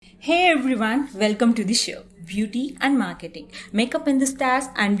Hey everyone, welcome to the show. Beauty and marketing. Makeup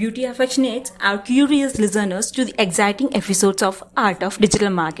enthusiasts and beauty affectionates are curious listeners to the exciting episodes of Art of Digital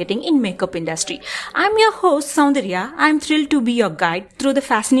Marketing in Makeup Industry. I'm your host Soundarya. I'm thrilled to be your guide through the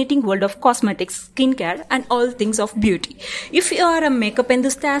fascinating world of cosmetics, skincare and all things of beauty. If you are a makeup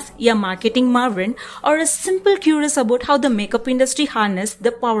enthusiast, a marketing marvin, or a simple curious about how the makeup industry harness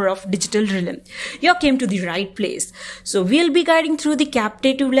the power of digital realm, you came to the right place. So we'll be guiding through the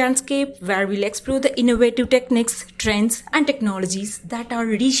captivative landscape where we'll explore the innovative techniques, trends, and technologies that are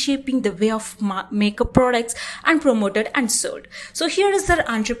reshaping the way of makeup products and promoted and sold. So here is our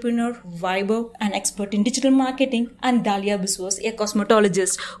entrepreneur, Vaibhav, an expert in digital marketing, and Dalia Biswas, a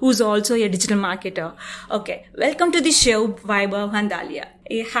cosmetologist who's also a digital marketer. Okay, welcome to the show, Vaibhav and Dalia.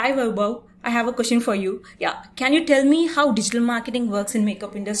 Hi, Vaibhav. I have a question for you. Can you tell me how digital marketing works in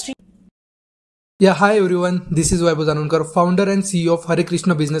makeup industry? Hi everyone, this is Vaibhav जानूनकर, founder and CEO of Hare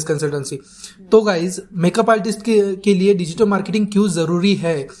Krishna business consultancy. तो guys, makeup artist के लिए digital marketing क्यों जरूरी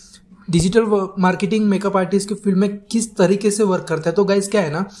है, digital marketing makeup artist के field में किस तरीके से वर्क करता है। तो गाइज क्या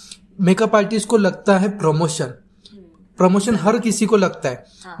है ना, मेकअप आर्टिस्ट को लगता है प्रमोशन हर किसी को लगता है,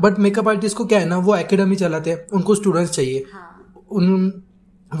 बट मेकअप आर्टिस्ट को क्या है ना, वो एकेडमी चलाते हैं, उनको स्टूडेंट्स चाहिए, उन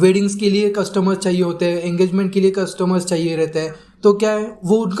वेडिंग्स के लिए कस्टमर्स चाहिए होते हैं, एंगेजमेंट के लिए कस्टमर्स चाहिए रहते हैं। तो क्या है,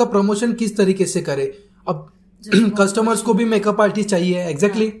 वो उनका प्रमोशन किस तरीके से करे। अब कस्टमर्स को भी मेकअप आर्टिस्ट चाहिए,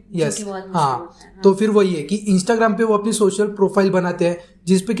 एग्जैक्टली, यस, तो फिर वही है कि इंस्टाग्राम पे वो अपनी सोशल प्रोफाइल बनाते हैं,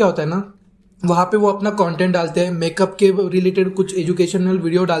 जिसपे क्या होता है ना, वहां पे वो अपना कंटेंट डालते हैं, मेकअप के रिलेटेड कुछ एजुकेशनल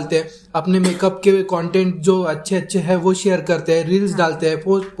वीडियो डालते हैं, अपने मेकअप के कंटेंट जो अच्छे है वो शेयर करते हैं, रील्स डालते हैं,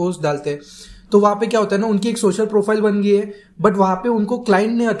 पोस्ट डालते हैं। तो वहां पे क्या होता है ना, उनकी एक सोशल प्रोफाइल बन गई है, बट वहां पे उनको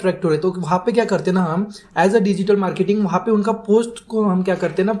क्लाइंट नहीं अट्रैक्ट हो रहे। तो वहां पे क्या करते हैं ना, हम एज अ डिजिटल मार्केटिंग वहां पे उनका पोस्ट को हम क्या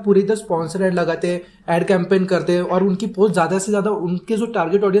करते हैं ना, पूरी तरह स्पॉन्सर एड लगाते हैं, एड कैंपेन करते हैं और उनकी पोस्ट ज्यादा से ज्यादा उनके जो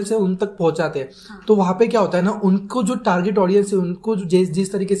टारगेट ऑडियंस है उन तक पहुंचाते हैं। तो वहां पे क्या होता है ना, उनको जो टारगेट ऑडियंस है उनको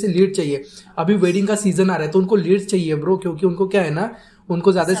जिस तरीके से लीड चाहिए, अभी वेडिंग का सीजन आ रहा है तो उनको लीड चाहिए ब्रो, क्योंकि उनको क्या है ना,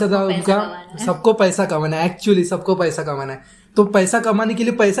 उनको ज्यादा से ज्यादा उनका सबको पैसा कमाना है, एक्चुअली सबको पैसा कमाना है। तो पैसा कमाने के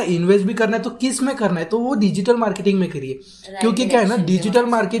लिए पैसा इन्वेस्ट भी करना है, तो किस में करना है, तो वो डिजिटल मार्केटिंग में करिए, क्योंकि क्या है ना, डिजिटल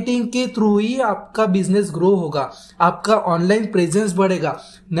मार्केटिंग के थ्रू ही आपका बिजनेस ग्रो होगा, आपका ऑनलाइन प्रेजेंस बढ़ेगा,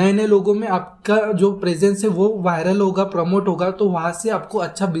 नए नए लोगों में आपका जो प्रेजेंस है वो वायरल होगा, प्रमोट होगा, तो वहां से आपको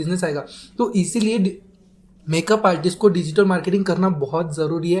अच्छा बिजनेस आएगा। तो इसीलिए मेकअप आर्टिस्ट को डिजिटल मार्केटिंग करना बहुत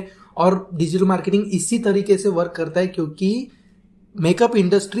जरूरी है, और डिजिटल मार्केटिंग इसी तरीके से वर्क करता है, क्योंकि मेकअप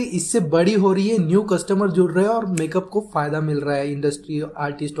इंडस्ट्री इससे बड़ी हो रही है, न्यू कस्टमर जुड़ रहे हैं और मेकअप को फायदा मिल रहा है इंडस्ट्री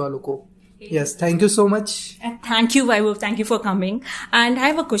आर्टिस्ट वालों को। Yes, thank you so much. Thank you, Vaibhav. Thank you for coming. And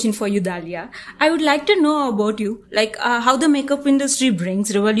I have a question for you, Dalia. I would like to know about you, like how the makeup industry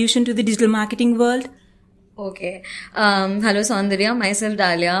brings revolution to the digital marketing world. Okay. Hello, Soundarya. Myself,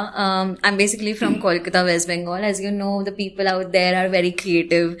 Dalia. I'm basically from Kolkata, West Bengal. As you know, the people out there are very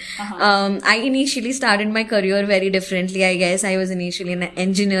creative. I initially started my career very differently, I guess. I was initially an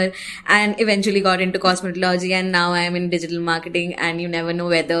engineer and eventually got into cosmetology, and now I am in digital marketing, and you never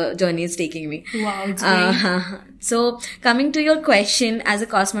know where the journey is taking me. Wow, it's great. So, coming to your question, as a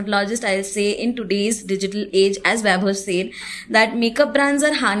cosmetologist, I'll say in today's digital age, as Vaibhav said, that makeup brands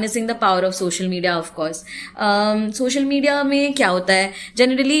are harnessing the power of social media, of course. Social media में क्या होता है?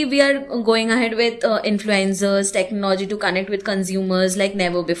 Generally, we are going ahead with influencers, technology to connect with consumers like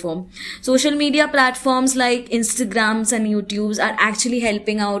never before. Social media platforms like Instagrams and YouTubes are actually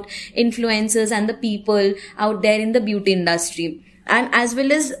helping out influencers and the people out there in the beauty industry, and as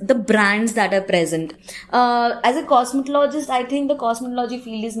well as the brands that are present. As a cosmetologist, I think the cosmetology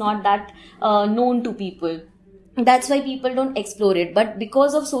field is not that known to people. That's why people don't explore it. But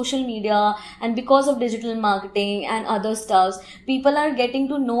because of social media and because of digital marketing and other stuffs, people are getting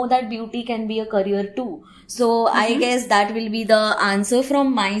to know that beauty can be a career too. So I guess that will be the answer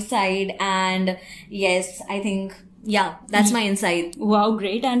from my side. And yes, I think, that's my insight. Wow,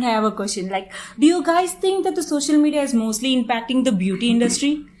 great. And I have a question. Like, do you guys think that the social media is mostly impacting the beauty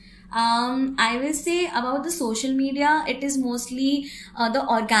industry? I will say about the social media, it is mostly the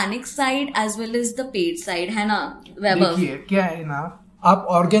organic side as well as the paid side, है ना Vaibhav? देखिए क्या है ना, आप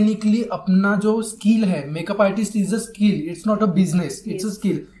organically अपना जो skill है, makeup artist is a skill, it's not a business, it's a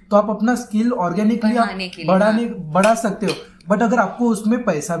skill. तो आप अपना स्किल ऑर्गेनिकली बढ़ा सकते हो, बट अगर आपको उसमें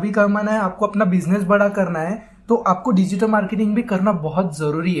पैसा भी कमाना है, आपको अपना बिजनेस बड़ा करना है, तो आपको डिजिटल मार्केटिंग भी करना बहुत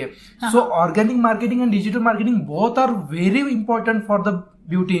जरूरी है. सो organic marketing and digital marketing both are very important for the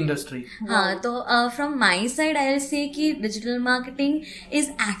beauty industry. हाँ, तो from my side I will say कि digital marketing is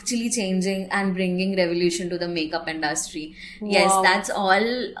actually changing and bringing revolution to the makeup industry. Yes, that's all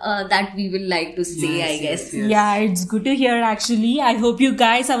that we will like to say, I guess. Yeah, it's good to hear actually. I hope you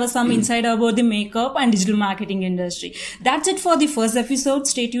guys have some insight about the makeup and digital marketing industry. That's it for the first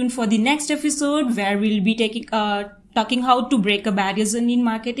episode. Stay tuned for the next episode where we'll be talking how to break a barriers in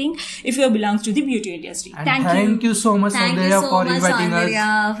marketing if you belongs to the beauty industry. And thank you so much, Thank you Sandhya, so for much, inviting us.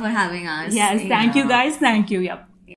 Sandhya, for having us. Yes, thank you guys. Thank you. Yep.